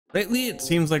Lately, it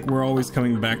seems like we're always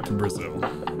coming back to Brazil.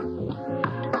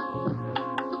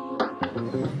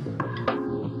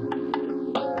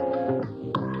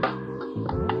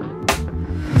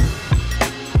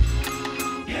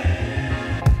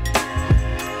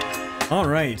 All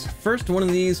right, first one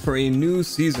of these for a new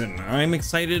season. I'm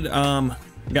excited.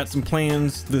 Got some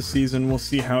plans this season. We'll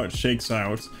see how it shakes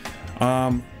out.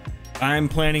 I'm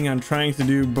planning on trying to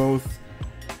do both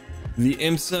the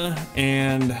IMSA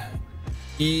and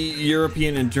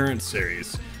European Endurance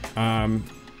Series.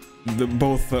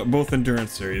 Both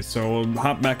endurance series, so we'll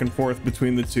hop back and forth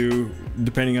between the two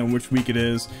depending on which week it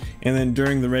is, and then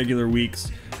during the regular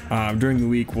weeks, during the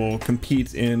week we'll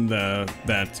compete in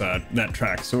that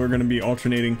track. So we're going to be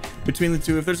alternating between the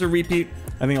two. If there's a repeat,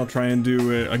 I think I'll try and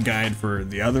do a guide for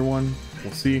the other one.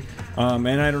 We'll see.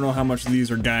 And I don't know how much of these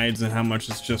are guides and how much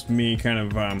it's just me kind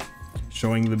of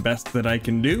showing the best that I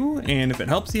can do, and if it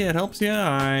helps you, it helps you.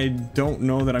 I don't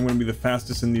know that I'm going to be the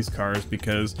fastest in these cars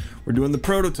because we're doing the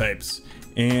prototypes,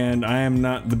 and I am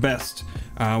not the best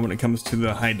when it comes to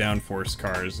the high downforce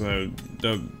cars. The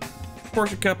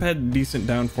Porsche Cup had decent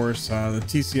downforce, the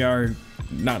TCR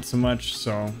not so much,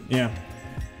 so yeah.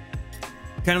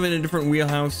 Kind of in a different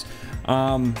wheelhouse,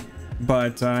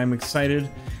 but I'm excited.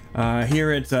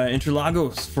 Here at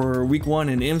Interlagos for week 1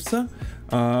 in IMSA.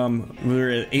 We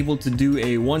were able to do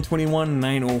a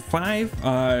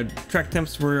 121.905. Track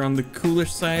temps were on the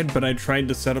coolish side, but I tried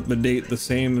to set up the date the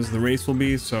same as the race will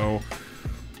be, so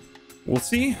we'll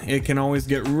see. It can always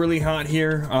get really hot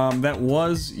here. That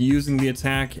was using the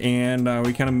attack, and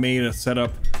we kind of made a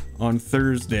setup on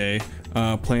Thursday,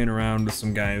 playing around with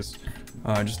some guys,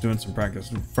 just doing some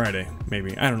practice. Friday,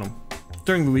 maybe, I don't know.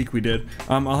 During the week we did.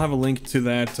 I'll have a link to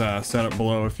that setup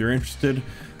below if you're interested.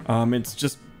 It's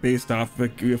just based off a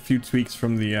few tweaks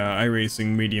from the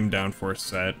iRacing medium downforce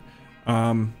set.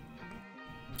 But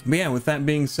yeah, with that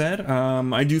being said,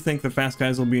 I do think the fast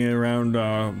guys will be around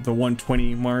the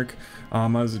 120 mark. I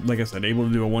was, like I said, able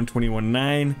to do a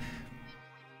 121.9.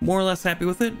 More or less happy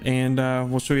with it, and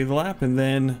we'll show you the lap, and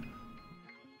then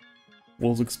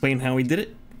we'll explain how we did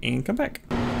it and come back.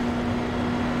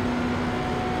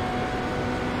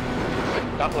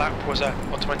 That lap was a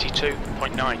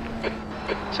 122.9.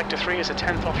 Sector 3 is a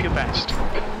 10th off your best.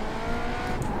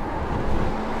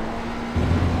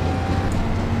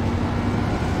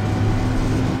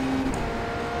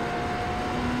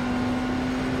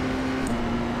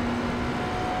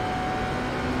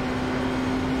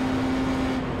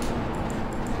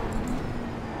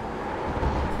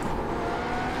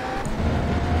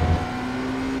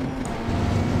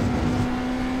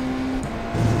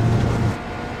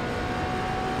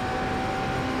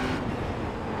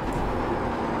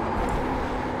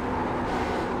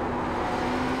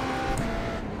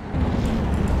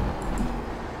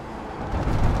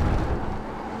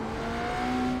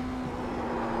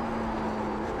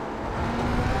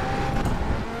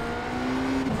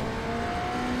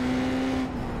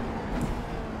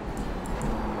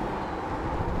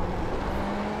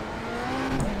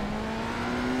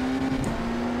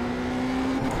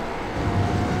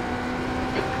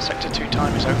 Sector 2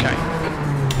 time is okay.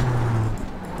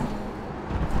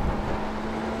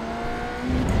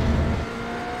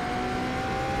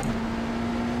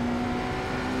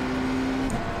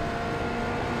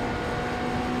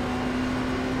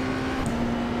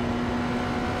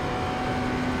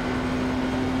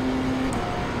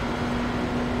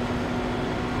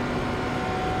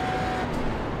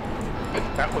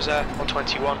 That was a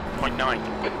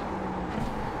 121.9.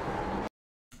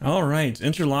 All right,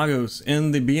 Interlagos in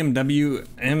the BMW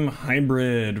M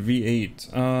Hybrid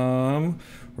V8.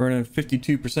 We're in a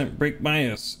 52% brake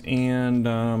bias and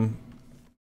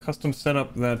custom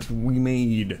setup that we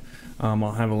made.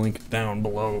 I'll have a link down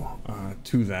below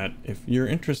to that if you're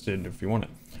interested, if you want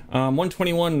it.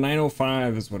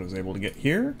 121.905 is what I was able to get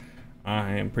here.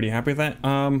 I am pretty happy with that.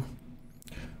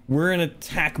 We're in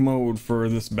attack mode for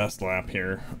this best lap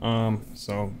here,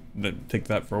 so take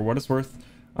that for what it's worth.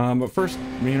 But first,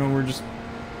 you know, we're just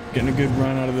getting a good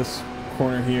run out of this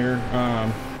corner here.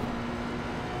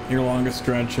 Your longest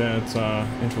stretch at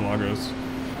Interlagos.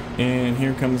 And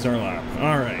here comes our lap.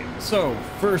 Alright, so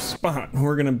first spot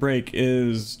we're going to break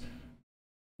is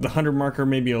the 100 marker,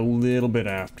 maybe a little bit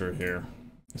after here.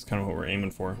 That's kind of what we're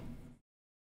aiming for.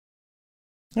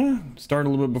 Start a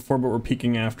little bit before, but we're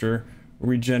peaking after.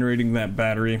 Regenerating that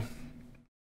battery.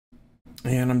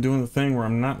 And I'm doing the thing where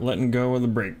I'm not letting go of the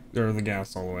brake or the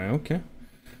gas all the way. Okay.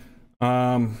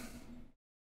 I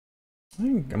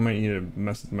think I might need to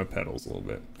mess with my pedals a little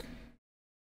bit.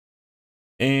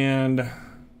 And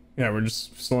yeah, we're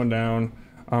just slowing down.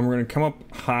 We're gonna come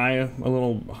up high, a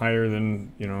little higher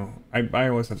than, you know, I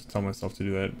always have to tell myself to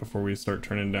do that before we start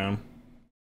turning down.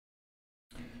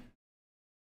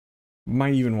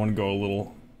 Might even want to go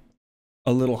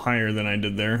a little higher than I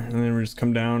did there, and then we just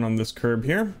come down on this curb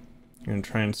here and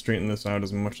try and straighten this out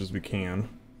as much as we can.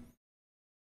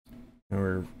 And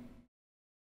we're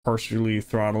partially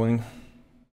throttling.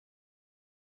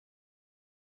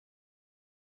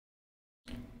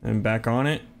 And back on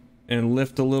it and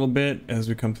lift a little bit as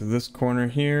we come to this corner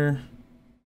here.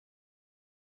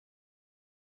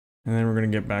 And then we're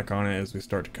going to get back on it as we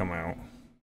start to come out.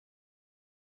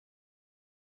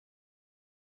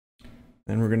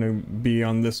 Then we're going to be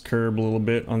on this curb a little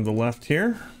bit on the left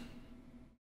here.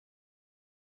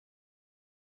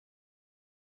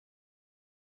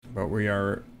 But we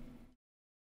are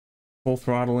full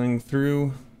throttling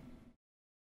through.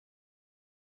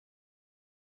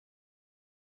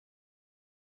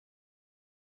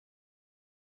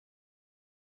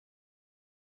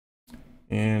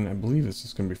 And I believe it's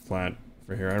just going to be flat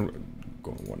for here. I'm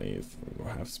going 1/8, we'll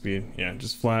go half speed. Yeah,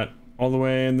 just flat all the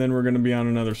way, and then we're going to be on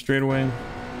another straightaway.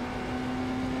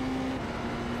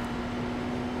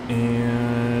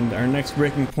 And our next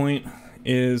braking point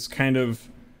is kind of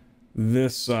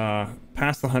this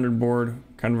past the 100 board,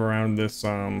 kind of around this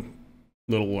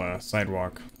little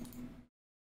sidewalk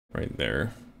right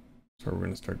there. So we're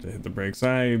going to start to hit the brakes.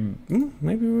 Maybe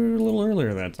we were a little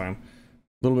earlier that time,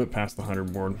 a little bit past the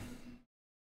 100 board.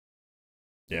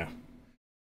 Yeah,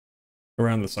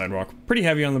 around the sidewalk. Pretty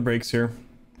heavy on the brakes here.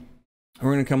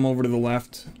 We're going to come over to the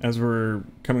left as we're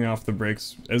coming off the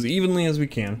brakes as evenly as we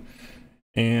can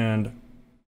and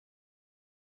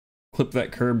clip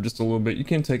that curb just a little bit. You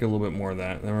can take a little bit more of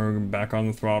that. Then we're back on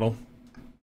the throttle.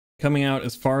 Coming out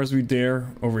as far as we dare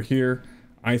over here.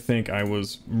 I think I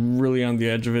was really on the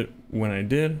edge of it when I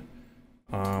did.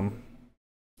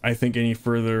 I think any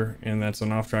further and that's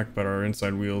an off track, but our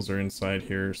inside wheels are inside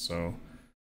here, so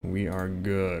we are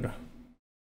good.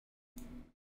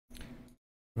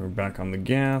 We're back on the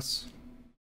gas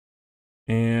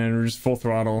and we're just full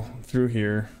throttle through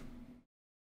here.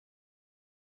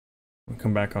 We'll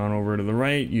come back on over to the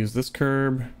right, use this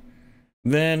curb.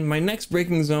 Then my next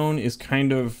braking zone is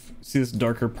kind of, see this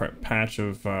darker patch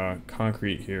of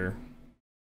concrete here.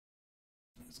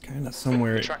 It's kind of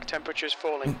somewhere. The track temperature is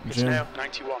falling. It's now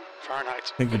 91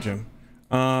 Fahrenheit. Thank you, Jim.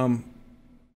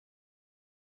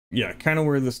 Yeah, kind of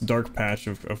where this dark patch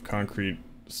of concrete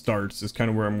starts is kind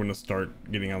of where I'm going to start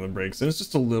getting on the brakes. And it's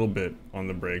just a little bit on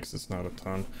the brakes. It's not a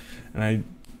ton. And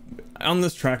on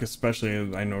this track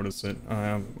especially, I notice it.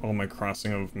 All my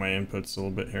crossing of my inputs a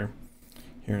little bit here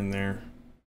and there.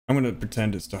 I'm going to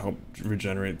pretend it's to help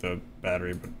regenerate the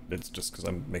battery, but it's just because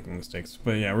I'm making mistakes.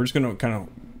 But yeah, we're just going to kind of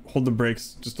hold the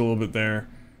brakes just a little bit there,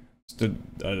 just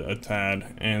a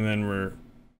tad, and then we're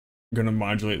going to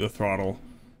modulate the throttle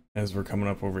as we're coming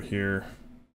up over here.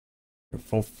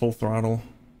 Full throttle.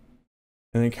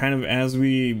 And then kind of as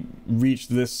we reach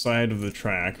this side of the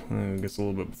track, I guess a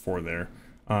little bit before there,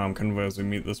 kind of as we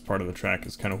meet this part of the track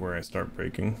is kind of where I start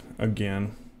braking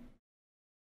again.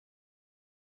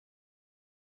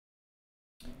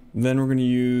 Then we're going to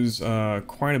use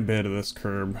quite a bit of this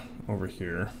curb over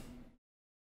here.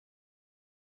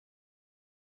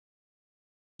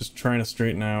 Just trying to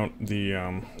straighten out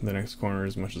the next corner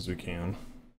as much as we can.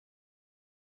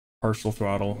 Partial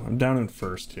throttle. I'm down in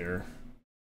first here.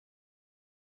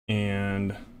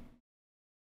 And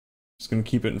just going to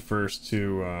keep it in first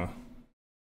to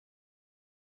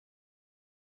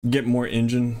get more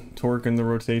engine torque in the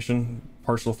rotation.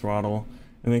 Partial throttle.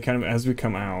 And then kind of as we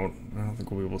come out, I don't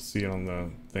think we'll be able to see it on the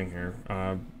thing here,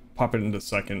 pop it into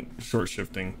second, short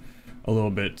shifting a little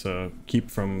bit to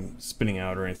keep from spinning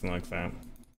out or anything like that.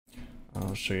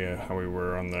 I'll show you how we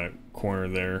were on that corner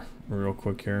there real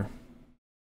quick here.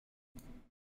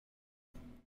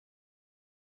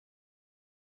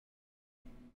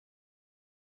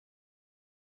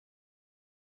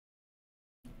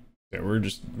 Yeah,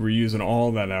 we're using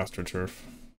all that AstroTurf.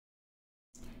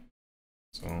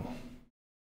 So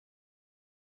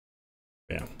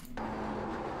yeah.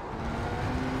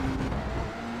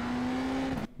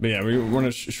 But yeah, we want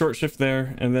to short shift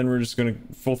there, and then we're just going to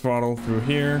full throttle through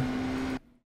here.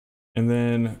 And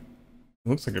then it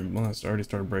looks like it's already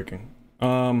started braking.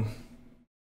 It's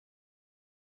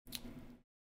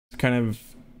kind of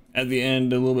at the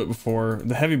end, a little bit before.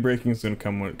 The heavy braking is going to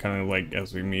come kind of like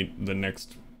as we meet the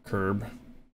next curb.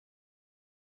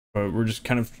 But we're just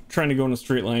kind of trying to go in a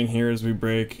straight line here as we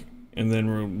brake, and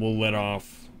then we'll let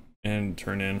off and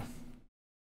turn in.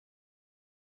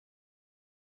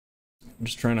 I'm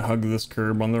just trying to hug this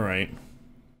curb on the right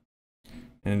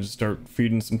and just start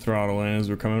feeding some throttle in as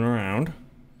we're coming around.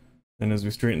 Then as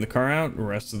we straighten the car out,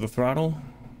 rest of the throttle,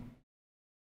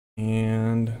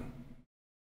 and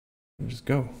just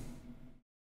go.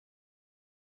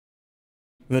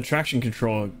 The traction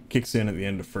control kicks in at the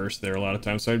end of first there a lot of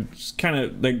times, so I just kind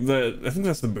of like I think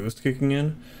that's the boost kicking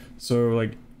in. So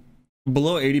like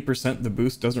below 80% the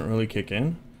boost doesn't really kick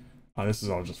in. This is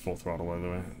all just full throttle, by the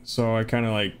way. So I kind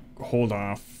of like hold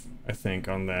off, I think,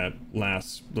 on that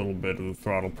last little bit of the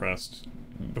throttle pressed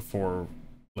before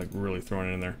like really throwing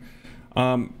it in there.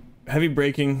 Heavy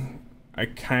braking, I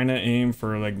kind of aim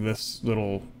for like this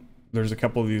little, there's a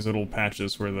couple of these little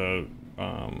patches where the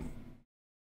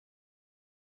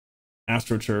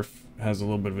AstroTurf has a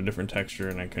little bit of a different texture,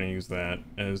 and I kind of use that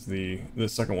as the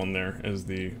second one there as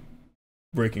the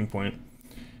braking point.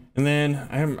 And then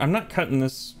I'm not cutting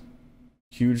this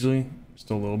hugely, just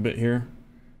a little bit here,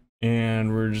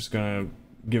 and we're just gonna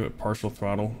give it partial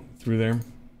throttle through there.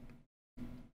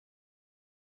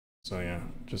 So yeah,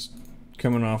 just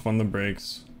coming off on the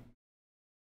brakes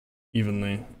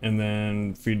evenly, and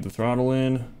then feed the throttle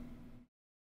in,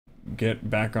 get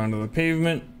back onto the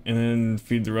pavement, and then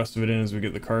feed the rest of it in as we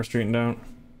get the car straightened out.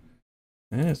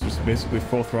 And it's just basically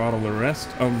full throttle the rest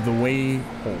of the way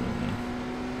home.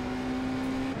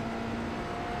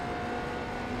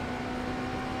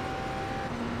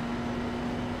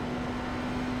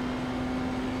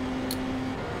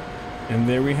 And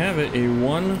there we have it, a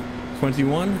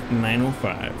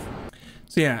 1:21.905.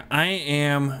 So yeah, I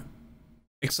am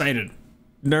excited,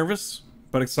 nervous,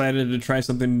 but excited to try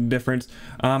something different.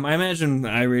 I imagine the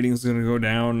iRating is going to go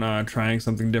down, trying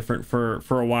something different for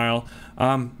a while.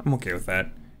 I'm okay with that.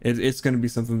 It's going to be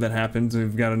something that happens.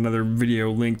 We've got another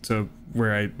video linked to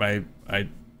where I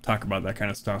talk about that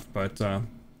kind of stuff, but I'm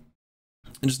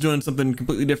just doing something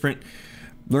completely different.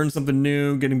 Learn something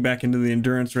new, getting back into the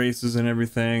endurance races and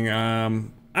everything.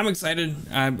 I'm excited.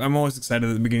 I'm always excited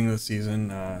at the beginning of the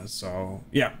season. So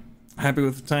yeah, happy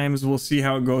with the times. We'll see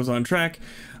how it goes on track.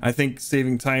 I think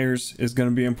saving tires is going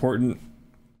to be important.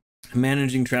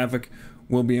 Managing traffic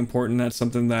will be important. That's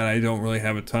something that I don't really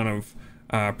have a ton of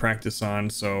practice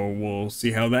on. So we'll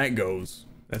see how that goes.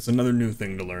 That's another new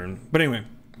thing to learn. But anyway,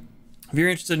 if you're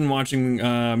interested in watching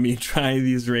me try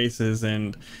these races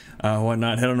and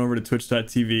whatnot, head on over to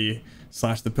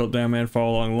twitch.tv/thepiltdownman.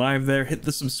 Follow along live there. Hit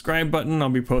the subscribe button. I'll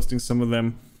be posting some of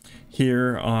them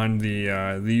here on the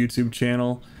YouTube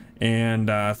channel. And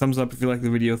thumbs up if you like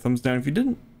the video, thumbs down if you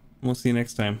didn't. We'll see you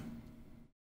next time.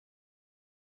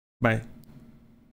 Bye.